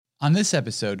On this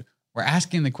episode, we're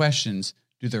asking the questions,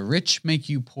 do the rich make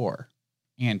you poor?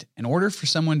 And in order for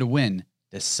someone to win,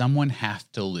 does someone have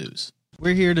to lose?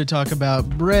 We're here to talk about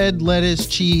bread, lettuce,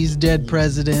 cheese, dead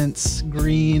presidents,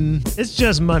 green. It's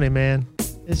just money, man.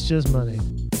 It's just money.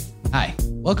 Hi,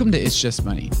 welcome to It's Just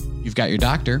Money. You've got your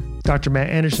doctor, Dr.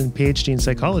 Matt Anderson, PhD in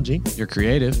psychology. your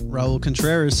creative, Raul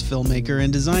Contreras, filmmaker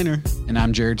and designer. and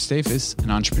I'm Jared Stafis,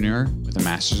 an entrepreneur with a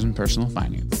master's in personal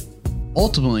finance.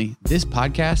 Ultimately, this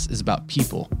podcast is about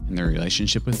people and their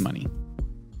relationship with money.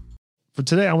 For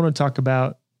today, I want to talk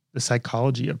about the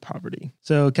psychology of poverty.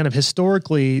 So kind of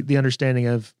historically, the understanding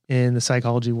of in the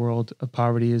psychology world of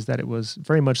poverty is that it was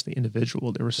very much the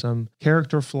individual. There was some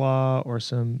character flaw or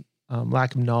some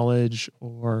lack of knowledge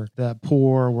or that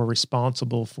poor were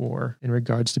responsible for in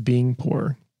regards to being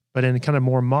poor. But in kind of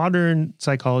more modern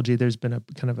psychology, there's been a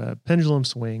kind of a pendulum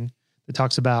swing that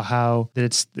talks about how that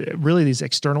it's really these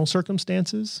external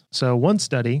circumstances. So one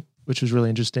study, which was really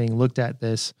interesting, looked at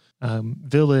this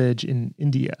village in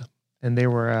India, and they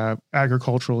were a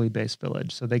agriculturally based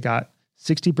village. So they got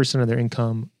 60% of their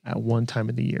income at one time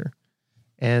of the year.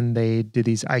 And they did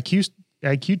these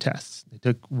IQ tests. They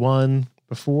took one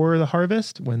before the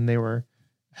harvest when they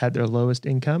had their lowest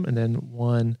income, and then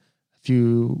one a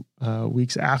few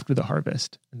weeks after the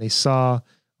harvest. And they saw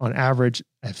on average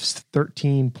a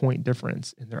 13-point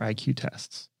difference in their IQ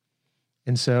tests.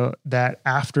 And so that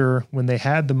after, when they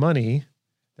had the money,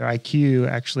 their IQ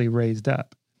actually raised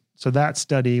up. So that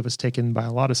study was taken by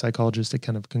a lot of psychologists to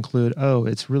kind of conclude,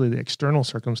 it's really the external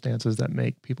circumstances that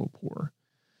make people poor.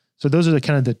 So those are the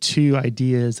kind of the two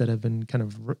ideas that have been kind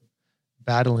of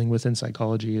battling within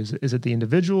psychology. Is it the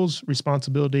individual's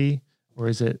responsibility, or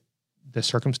is it the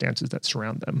circumstances that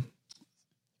surround them?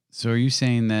 So are you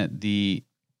saying that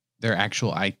their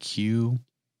actual IQ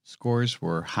scores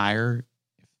were higher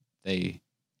if they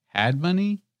had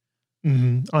money?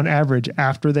 Mm-hmm. On average,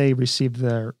 after they received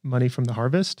their money from the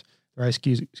harvest, their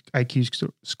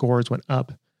IQ scores went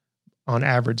up on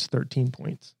average 13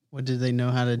 points. What, did they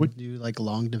know how to do like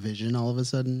long division all of a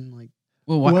sudden? Like,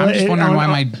 Well, I'm just wondering why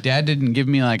my dad didn't give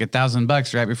me like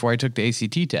 $1,000 right before I took the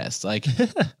ACT test. Like,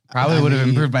 probably would have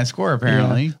improved my score,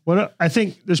 apparently. Yeah. Well, I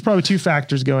think there's probably two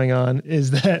factors going on. Is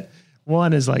that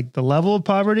one is like the level of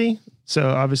poverty. So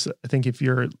obviously, I think if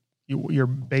your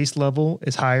base level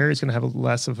is higher, it's going to have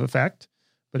less of effect.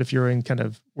 But if you're in kind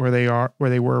of where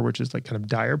they were, which is like kind of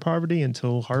dire poverty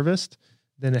until harvest,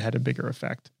 then it had a bigger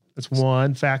effect. That's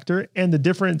one factor, and the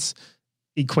difference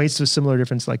equates to a similar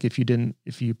difference. Like if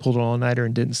you pulled an all-nighter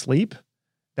and didn't sleep,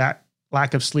 that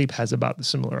lack of sleep has about the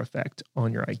similar effect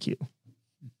on your IQ.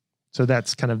 So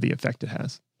that's kind of the effect it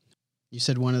has. you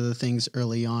said one of the things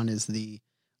early on is the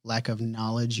lack of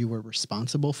knowledge you were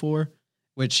responsible for,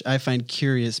 which I find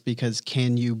curious because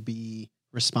can you be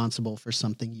responsible for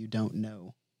something you don't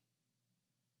know?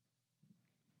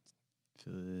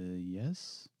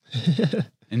 Yes.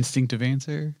 Instinctive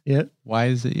answer. Yeah. Why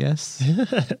is it yes?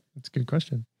 That's a good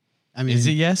question. I mean, Is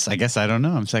it yes? I guess I don't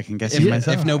know. I'm second guessing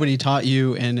myself. if nobody taught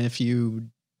you, and if you,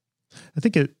 I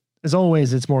think as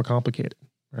always, it's more complicated,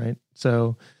 right?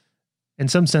 So in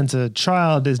some sense, a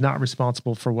child is not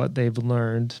responsible for what they've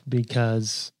learned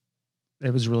because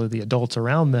it was really the adults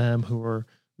around them who were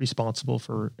responsible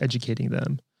for educating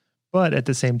them. But at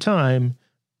the same time,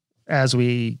 as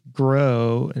we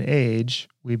grow and age,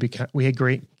 we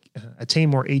attain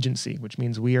more agency, which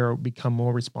means we become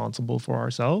more responsible for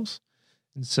ourselves.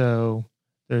 And so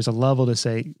there's a level to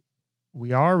say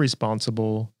we are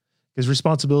responsible, because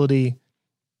responsibility,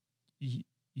 you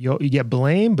get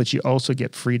blame, but you also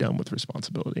get freedom with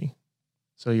responsibility.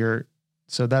 So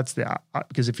that's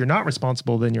because if you're not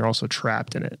responsible, then you're also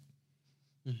trapped in it.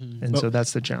 Mm-hmm. And so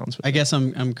that's the challenge. I guess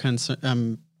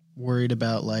I'm worried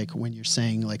about like when you're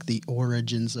saying like the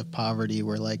origins of poverty,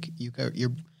 where like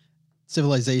your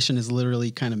civilization is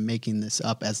literally kind of making this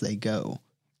up as they go.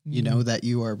 You know, that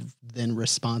you are then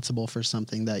responsible for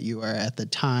something that you are at the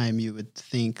time you would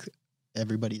think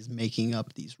everybody's making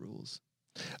up these rules.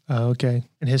 Okay.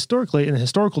 And historically, in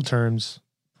historical terms,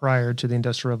 prior to the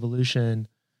Industrial Revolution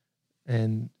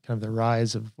and kind of the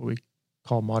rise of what we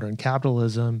call modern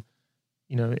capitalism,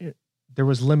 there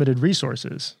was limited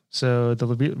resources. So the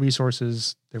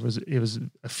resources, it was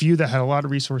a few that had a lot of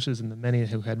resources and the many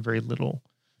who had very little,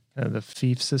 kind of the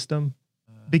fief system.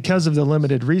 Because of the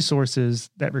limited resources,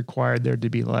 that required there to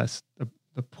be less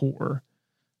the poor.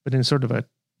 But in sort of a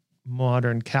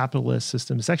modern capitalist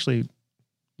system, it's actually,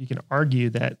 you can argue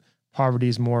that poverty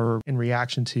is more in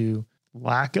reaction to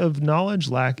lack of knowledge,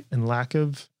 lack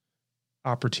of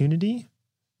opportunity.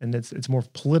 And it's more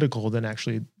political than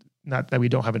actually not that we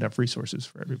don't have enough resources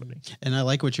for everybody. And I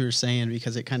like what you were saying,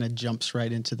 because it kind of jumps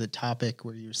right into the topic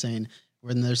where you're saying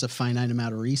when there's a finite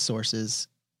amount of resources,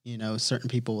 certain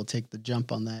people will take the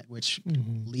jump on that, which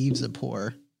leaves the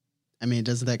poor. I mean,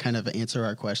 doesn't that kind of answer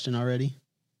our question already?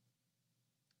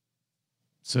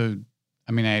 So,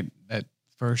 I mean,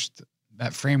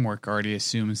 that framework already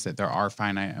assumes that there are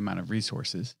finite amount of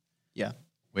resources. Yeah.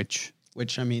 Which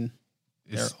I mean,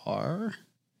 there are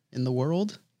in the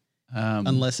world,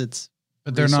 unless it's.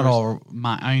 But they're not all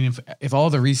mined. I mean, if all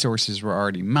the resources were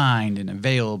already mined and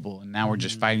available, and now we're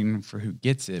just fighting for who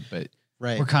gets it, but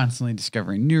we're constantly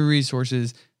discovering new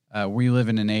resources. We live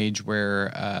in an age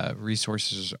where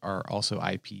resources are also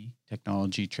IP,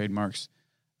 technology, trademarks,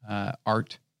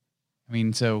 art. I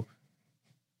mean, so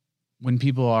when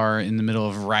people are in the middle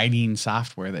of writing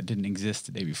software that didn't exist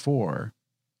the day before,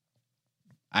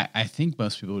 I think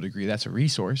most people would agree that's a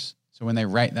resource. So when they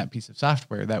write that piece of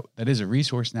software, that is a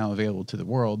resource now available to the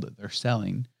world that they're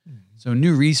selling. So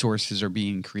new resources are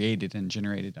being created and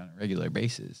generated on a regular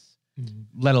basis,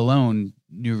 let alone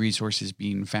new resources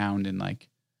being found in like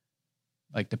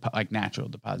natural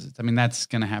deposits. I mean, that's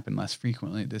going to happen less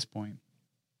frequently at this point.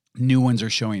 New ones are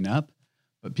showing up,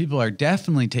 but people are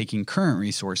definitely taking current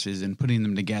resources and putting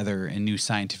them together in new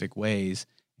scientific ways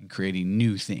and creating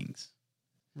new things.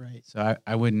 Right. So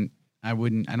I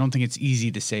don't think it's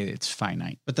easy to say that it's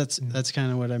finite. But that's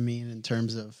kind of what I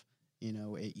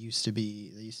they used to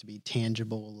be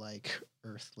tangible, like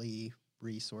earthly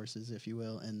resources, if you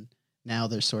will. And now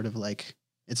they're sort of like,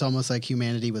 it's almost like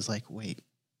humanity was like, wait,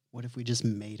 what if we just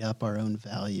made up our own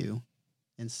value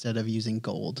instead of using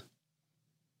gold?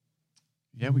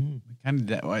 Yeah, we kind of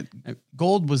did that.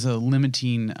 Gold was a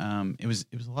limiting. It was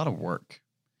a lot of work.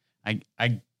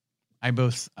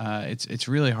 It's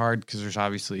really hard because there's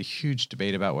obviously a huge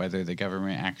debate about whether the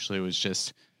government actually was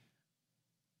just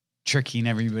tricking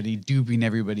everybody, duping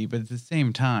everybody. But at the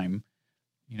same time,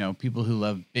 people who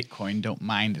love Bitcoin don't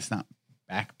mind it's not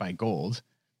backed by gold.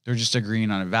 They're just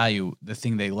agreeing on a value. The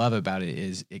thing they love about it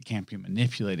is it can't be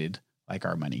manipulated like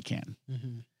our money can.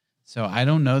 So I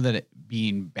don't know that it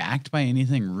being backed by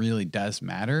anything really does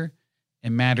matter. It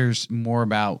matters more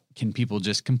about, can people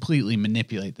just completely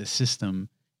manipulate the system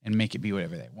and make it be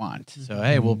whatever they want. So,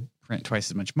 hey, we'll print twice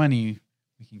as much money.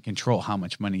 We can control how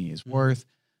much money is worth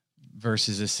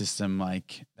versus a system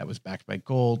like that was backed by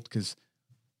gold. Because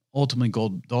ultimately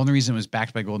gold, the only reason it was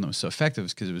backed by gold and it was so effective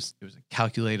is because it was a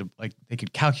calculated, like they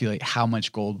could calculate how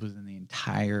much gold was in the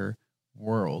entire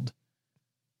world.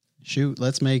 Shoot,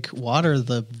 let's make water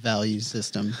the value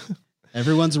system.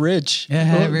 Everyone's rich.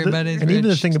 Yeah, everybody's rich. And even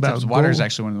the thing about water is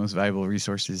actually one of the most valuable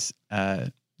resources.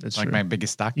 That's like true. My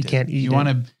biggest stock. You can't eat.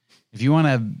 If you want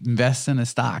to invest in a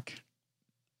stock,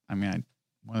 I mean,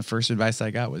 one of the first advice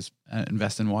I got was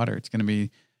invest in water. It's going to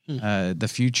be the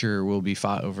future will be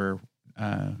fought over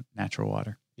natural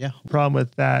water. Yeah. The problem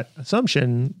with that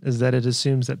assumption is that it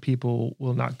assumes that people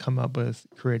will not come up with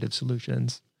creative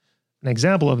solutions. An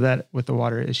example of that with the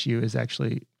water issue is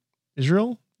actually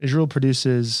Israel. Israel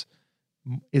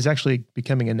is actually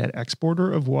becoming a net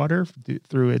exporter of water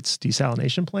through its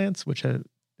desalination plants, which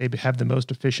they have the most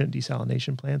efficient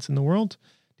desalination plants in the world.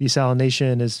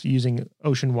 Desalination is using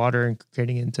ocean water and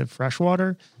creating it into fresh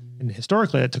water. And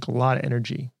historically, it took a lot of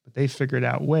energy, but they figured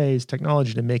out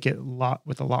technology to make it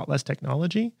with a lot less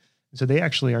technology. And so they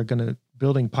actually are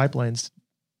building pipelines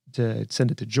to send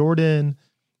it to Jordan,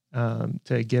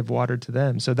 to give water to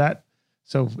them. So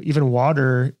even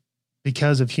water,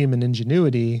 because of human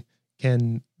ingenuity,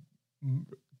 can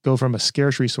go from a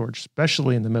scarce resource,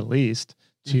 especially in the Middle East,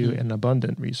 to an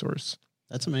abundant resource.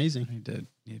 That's amazing. I need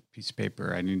a piece of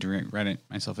paper. I need to write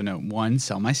myself a note. 1,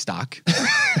 sell my stock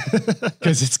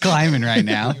because it's climbing right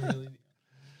now.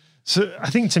 So I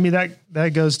think to me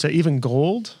that goes to even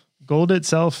gold. Gold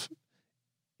itself,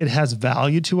 it has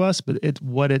value to us, but it's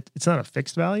not a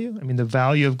fixed value. I mean, the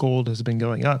value of gold has been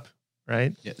going up,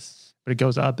 right? Yes. But it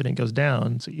goes up and it goes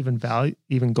down. So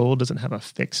even gold doesn't have a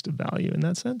fixed value in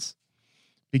that sense.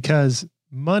 Because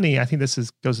money, I think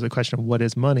goes to the question of what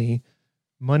is money.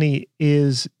 Money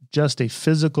is just a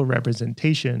physical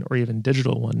representation, or even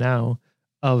digital one now,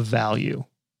 of value.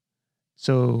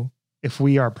 So if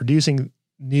we are producing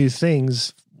new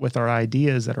things with our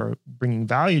ideas that are bringing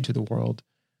value to the world,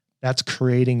 that's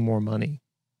creating more money,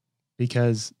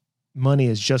 because money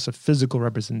is just a physical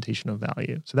representation of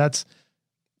value. So that's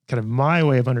kind of my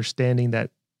way of understanding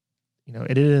that,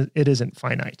 it isn't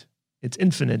finite. It's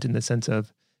infinite in the sense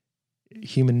of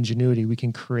human ingenuity. We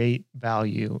can create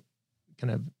value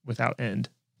kind of without end.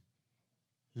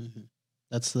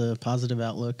 That's the positive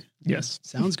outlook. Yes.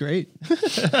 Sounds great.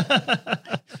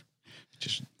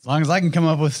 Just as long as I can come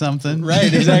up with something.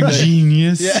 Right, exactly.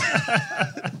 Genius.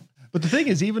 Yeah. But the thing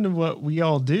is, even in what we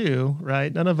all do,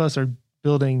 right? None of us are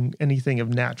building anything of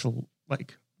natural,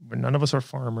 like none of us are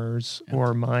farmers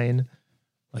or mine.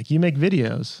 Like you make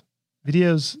videos.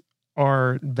 Videos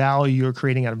are value you're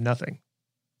creating out of nothing,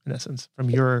 in essence,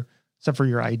 except for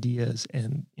your ideas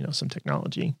and, some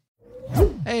technology.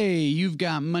 Hey, you've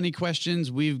got money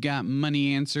questions. We've got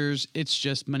money answers. It's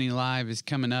Just Money Live is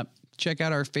coming up. Check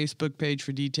out our Facebook page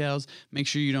for details. Make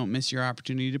sure you don't miss your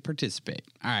opportunity to participate.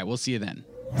 All right, we'll see you then.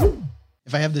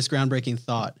 If I have this groundbreaking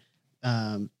thought,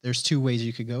 there's two ways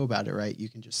you could go about it, right? You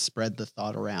can just spread the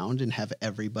thought around and have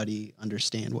everybody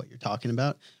understand what you're talking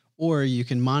about, or you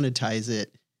can monetize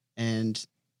it and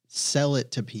sell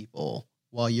it to people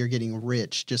while you're getting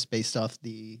rich just based off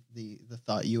the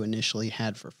thought you initially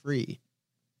had for free.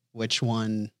 Which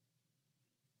one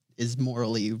is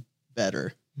morally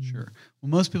better? Sure. Well,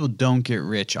 most people don't get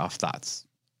rich off thoughts.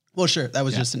 Well, sure. That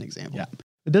was just an example. Yeah.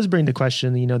 It does bring to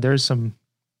question, there's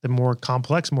the more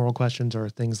complex moral questions are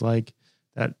things like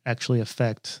that actually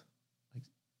affect like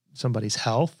somebody's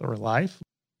health or life.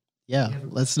 Yeah.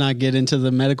 Let's not get into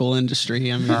the medical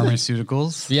industry. I mean,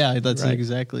 pharmaceuticals. Yeah, that's right.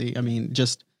 exactly. I mean,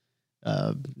 just,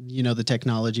 the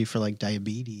technology for like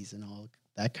diabetes and all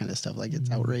that kind of stuff. Like it's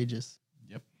outrageous.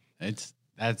 Yep.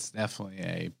 That's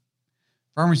definitely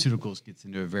pharmaceuticals gets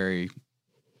into a very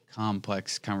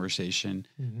complex conversation.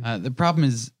 The problem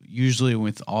is usually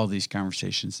with all these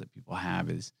conversations that people have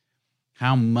is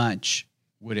how much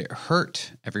would it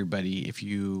hurt everybody if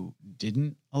you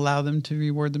didn't allow them to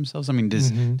reward themselves? I mean,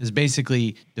 does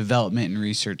basically development and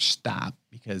research stop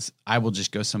because I will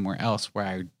just go somewhere else where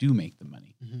I do make the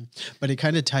money? But it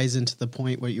kind of ties into the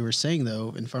point what you were saying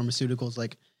though, in pharmaceuticals,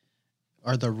 like,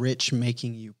 are the rich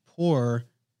making you poor?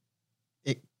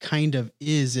 It kind of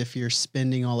is if you're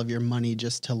spending all of your money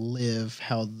just to live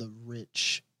how the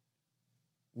rich,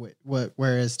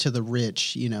 whereas to the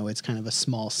rich, it's kind of a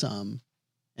small sum,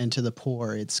 and to the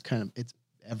poor, it's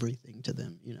everything to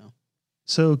them,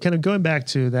 So kind of going back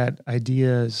to that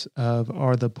ideas of,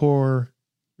 are the poor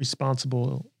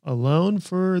responsible alone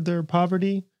for their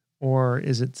poverty, or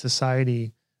is it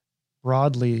society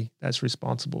broadly that's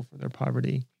responsible for their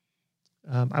poverty?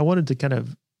 I wanted to kind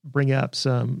of bring up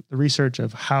the research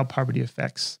of how poverty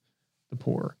affects the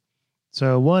poor.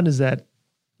 So one is that,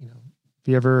 if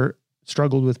you ever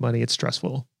struggled with money, it's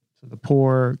stressful. So the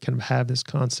poor kind of have this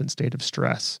constant state of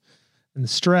stress, and the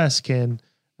stress can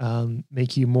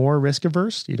make you more risk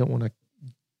averse. You don't want to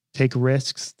take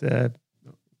risks that,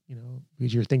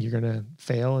 because you think you're going to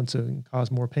fail, and so it can cause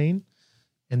more pain.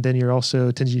 And then you're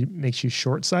also makes you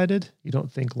short-sighted. You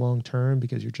don't think long-term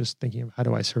because you're just thinking of how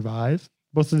do I survive?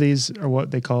 Both of these are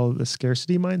what they call the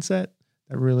scarcity mindset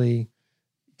that really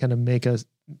kind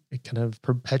of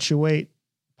perpetuate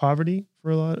poverty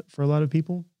for a lot of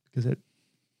people, because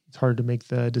it's hard to make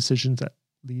the decisions that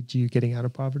lead to you getting out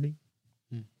of poverty.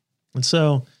 And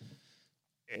so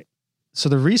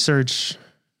the research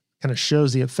kind of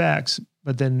shows the effects,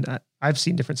 but then I've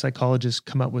seen different psychologists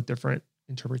come up with different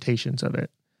interpretations of it.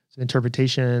 So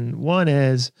interpretation one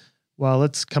is, well,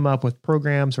 let's come up with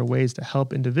programs or ways to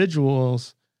help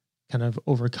individuals kind of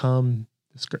overcome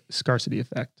the scarcity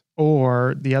effect.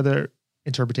 Or the other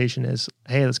interpretation is,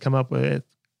 hey, let's come up with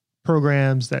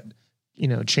programs that,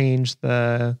 change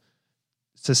the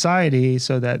society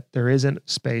so that there isn't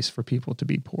space for people to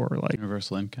be poor. Like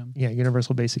Universal income. Yeah,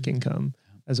 universal basic income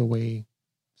as a way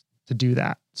to do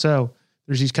that. So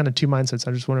there's these kind of two mindsets.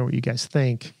 I just wonder what you guys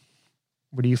think.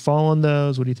 Where do you fall on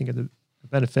those? What do you think of the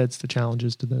benefits, the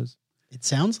challenges to those? It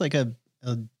sounds like a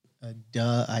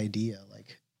duh idea.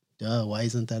 Like, why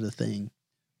isn't that a thing?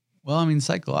 Well, I mean,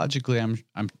 psychologically,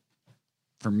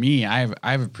 for me, I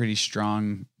have a pretty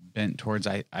strong bent towards,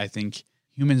 I think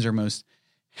humans are most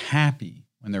happy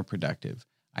when they're productive.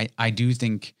 I do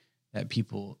think that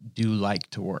people do like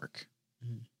to work.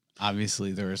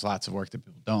 Obviously, there's lots of work that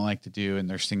people don't like to do, and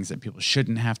there's things that people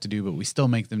shouldn't have to do, but we still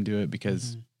make them do it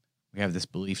because we have this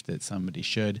belief that somebody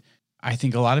should. I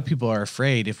think a lot of people are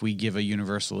afraid if we give a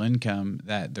universal income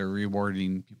that they're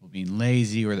rewarding people being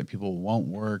lazy or that people won't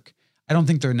work. I don't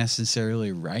think they're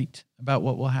necessarily right about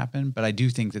what will happen, but I do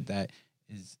think that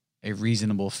is a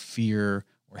reasonable fear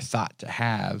or thought to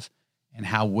have. And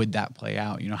how would that play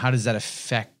out? How does that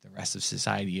affect the rest of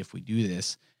society if we do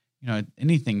this?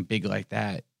 Anything big like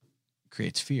that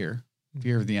creates fear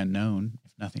of the unknown,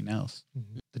 if nothing else.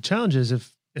 The challenge is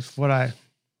if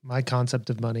my concept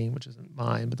of money, which isn't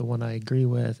mine, but the one I agree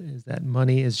with, is that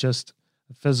money is just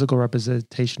a physical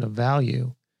representation of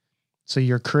value. So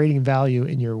you're creating value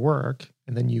in your work,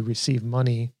 and then you receive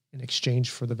money in exchange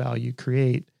for the value you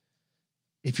create.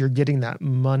 if you're getting that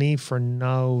money for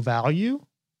no value,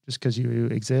 just because you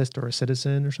exist or a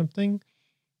citizen or something,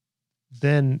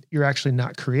 then you're actually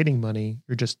not creating money.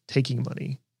 You're just taking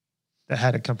money that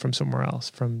had to come from somewhere else,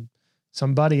 from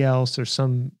somebody else or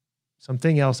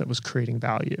something else that was creating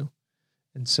value.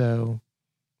 And so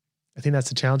I think that's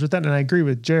the challenge with that. And I agree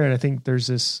with Jared. I think there's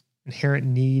this inherent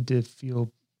need to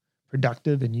feel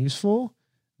productive and useful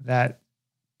that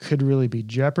could really be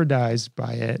jeopardized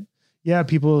by it. Yeah,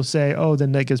 people say, oh,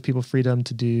 then that gives people freedom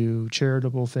to do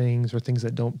charitable things or things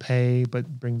that don't pay but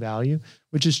bring value,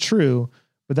 which is true.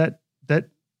 But that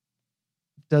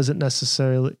doesn't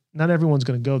necessarily, not everyone's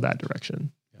going to go that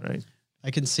direction, right? I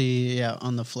can see,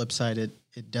 on the flip side,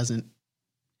 it doesn't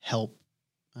help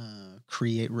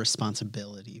create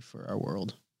responsibility for our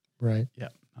world. Right. Yeah,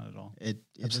 not at all. It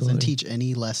doesn't teach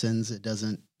any lessons. It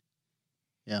doesn't,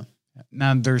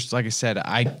 Now, there's, like I said,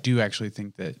 I do actually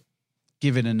think that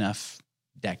give it enough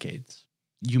decades,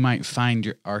 you might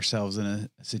find ourselves in a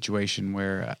situation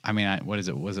where, what is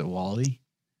it? Was it WALL-E?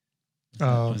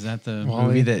 Was that the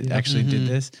movie that actually did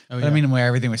this? Oh, but I mean, where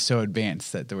everything was so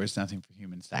advanced that there was nothing for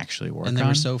humans to actually work on. And they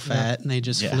were so fat and they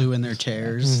just flew in their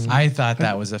chairs. I thought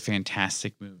that was a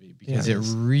fantastic movie because it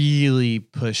really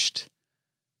pushed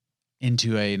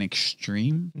into an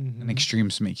extreme, and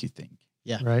extremes make you think.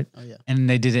 Yeah. Right. Oh, yeah. And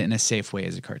they did it in a safe way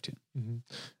as a cartoon.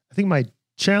 I think my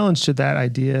challenge to that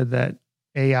idea that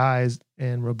AIs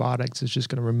and robotics is just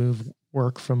going to remove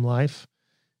work from life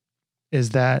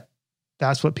is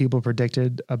that's what people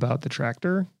predicted about the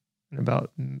tractor and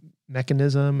about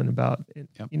mechanism and about,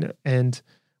 and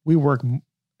we work,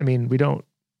 we don't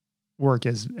work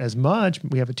as much.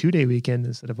 We have a 2-day weekend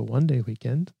instead of a 1-day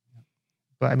weekend.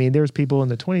 But there's people in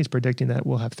the 20s predicting that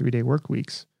we'll have 3-day work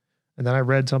weeks. And then I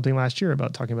read something last year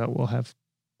about talking about we'll have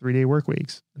 3-day work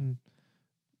weeks. And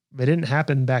it didn't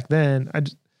happen back then.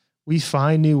 We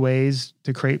find new ways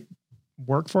to create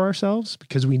work for ourselves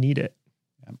because we need it.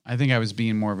 I think I was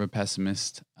being more of a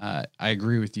pessimist. I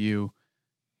agree with you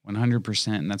 100%.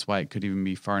 And that's why it could even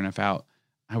be far enough out.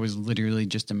 I was literally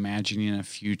just imagining a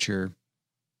future.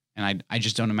 And I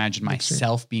just don't imagine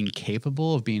myself being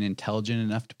capable of being intelligent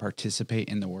enough to participate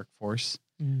in the workforce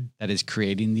that is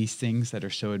creating these things that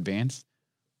are so advanced.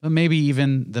 But maybe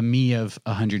even the me of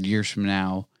 100 years from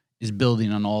now is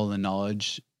building on all the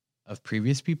knowledge of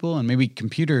previous people. And maybe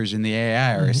computers and the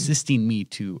AI are assisting me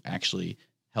to actually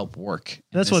help work.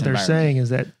 That's what they're saying, is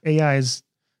that AI is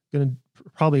going to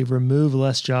probably remove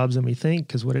less jobs than we think,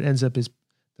 because what it ends up is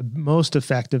the most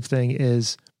effective thing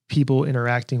is people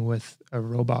interacting with a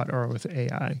robot or with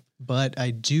AI. But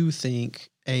I do think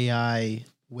AI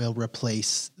will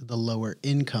replace the lower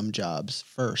income jobs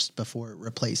first before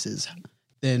it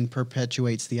then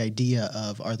perpetuates the idea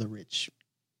of, are the rich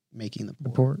making the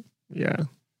poor? Yeah.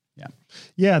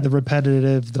 Yeah, the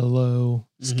repetitive, the low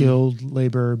skilled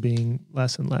labor being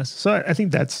less and less. So I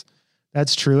think that's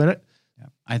true. And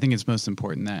I think it's most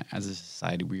important that as a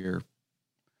society, we are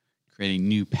creating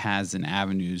new paths and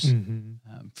avenues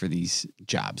for these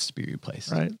jobs to be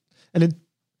replaced. Right. And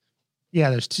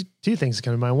there's two things that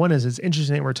come to mind. One is, it's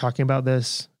interesting that we're talking about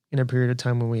this in a period of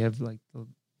time when we have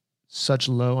such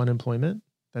low unemployment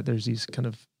that there's these kind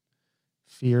of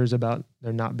fears about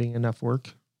there not being enough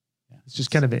work. It's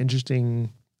just kind of an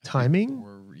interesting timing.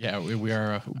 We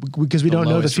are because we don't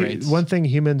know the future. One thing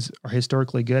humans are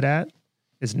historically good at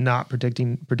is not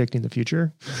predicting the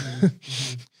future,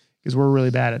 because we're really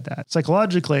bad at that.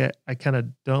 Psychologically, I kind of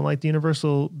don't like the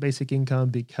universal basic income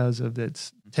because of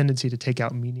its tendency to take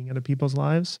out meaning out of people's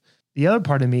lives. The other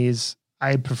part of me is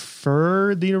I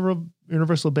prefer the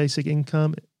universal basic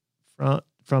income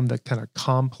from the kind of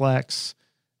complex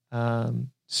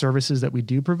services that we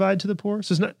do provide to the poor.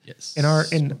 So it's not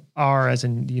in our as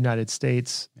in the United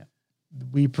States,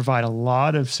 we provide a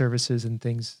lot of services and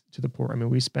things to the poor.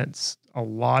 We spent a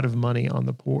lot of money on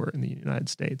the poor in the United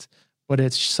States, but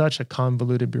it's such a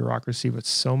convoluted bureaucracy with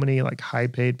so many high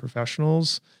paid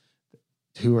professionals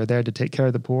who are there to take care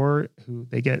of the poor, who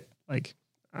they get I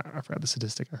forgot the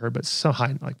statistic I heard, but so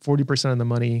high, 40% of the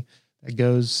money that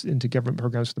goes into government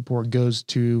programs for the poor goes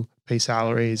to pay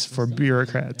salaries for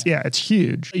bureaucrats. Yeah, it's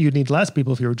huge. You'd need less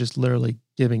people if you were just literally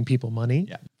giving people money.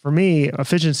 Yeah. For me,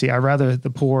 efficiency, I'd rather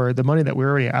the poor, the money that we're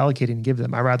already allocating and give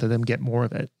them, I'd rather them get more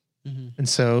of it. And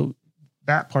so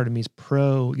that part of me is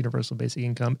pro universal basic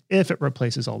income if it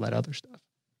replaces all that other stuff.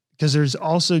 Because there's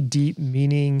also deep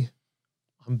meaning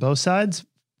on both sides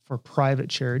for private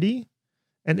charity.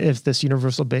 And if this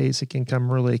universal basic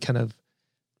income really kind of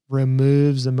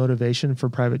removes the motivation for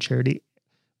private charity,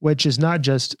 which is not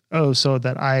just, so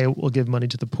that I will give money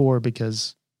to the poor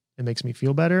because it makes me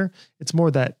feel better. It's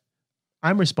more that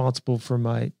I'm responsible for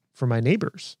my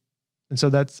neighbors. And so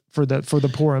that's for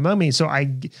the poor among me. So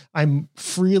I'm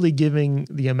freely giving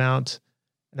the amount,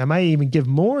 and I might even give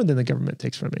more than the government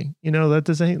takes from me. That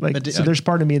doesn't so there's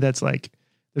part of me that's like,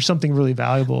 there's something really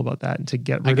valuable about that, and to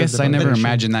get rid I guess of the I never motivation.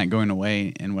 imagined that going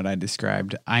away in what I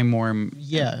described. I'm more.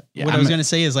 What I was going to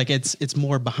say is like, it's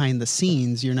more behind the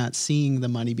scenes. You're not seeing the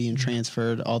money being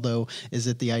transferred. Although, is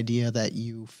it the idea that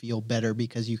you feel better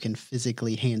because you can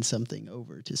physically hand something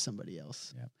over to somebody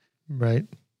else? Yeah. Right.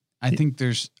 I think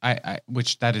there's,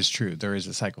 which that is true. There is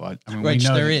a psychological. I mean, Right, we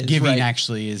know there that is, giving right.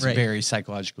 actually is Right. very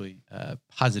psychologically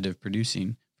positive,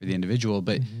 producing for the individual.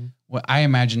 But what I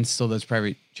imagine still, those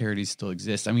private charities still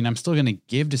exist. I mean, I'm still going to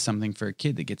give to something for a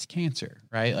kid that gets cancer,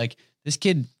 right? Like this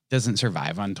kid doesn't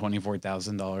survive on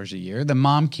 $24,000 a year. The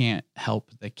mom can't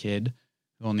help the kid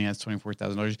who only has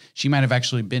 $24,000. She might have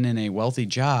actually been in a wealthy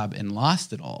job and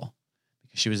lost it all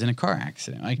because she was in a car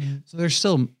accident. Like, so there's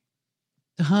still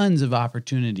tons of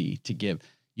opportunity to give.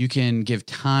 You can give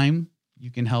time.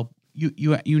 You can help.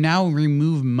 You now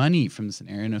remove money from the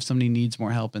scenario. And if somebody needs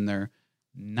more help and they're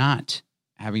not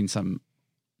having some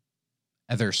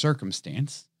other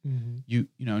circumstance,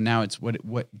 now it's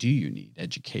what do you need?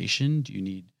 Education? Do you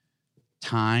need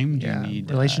time? Do you need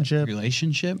relationship?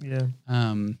 Yeah.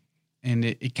 And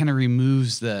it kind of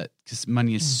removes because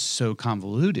money is so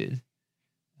convoluted.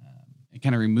 It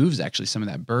kind of removes actually some of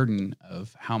that burden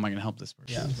of how am I going to help this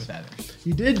person with others.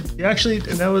 You actually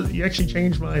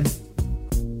changed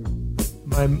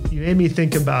you made me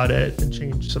think about it and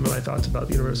change some of my thoughts about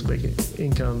the universal basic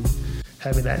income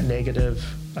having that negative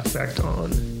effect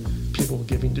on people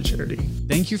giving to charity.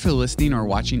 Thank you for listening or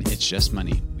watching It's Just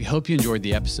Money. We hope you enjoyed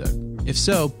the episode. If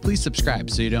so, please subscribe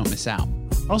so you don't miss out.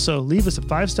 Also, leave us a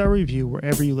 5-star review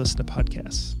wherever you listen to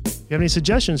podcasts. If you have any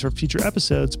suggestions for future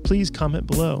episodes, please comment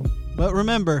below. But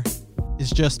remember,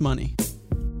 it's just money.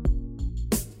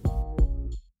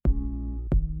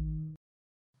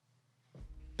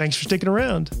 Thanks for sticking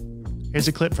around. Here's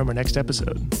a clip from our next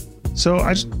episode. So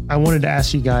I wanted to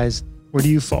ask you guys, where do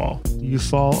you fall? Do you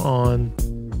fall on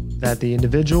that the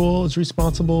individual is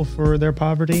responsible for their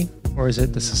poverty, or is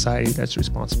it the society that's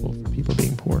responsible for people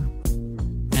being poor?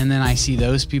 And then I see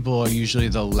those people are usually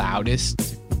the loudest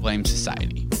to blame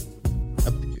society.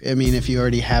 I mean, if you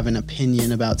already have an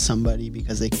opinion about somebody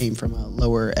because they came from a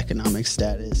lower economic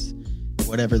status,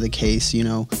 whatever the case,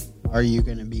 are they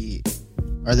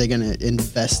going to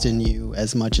invest in you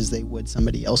as much as they would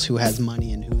somebody else who has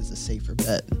money and who is a safer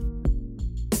bet?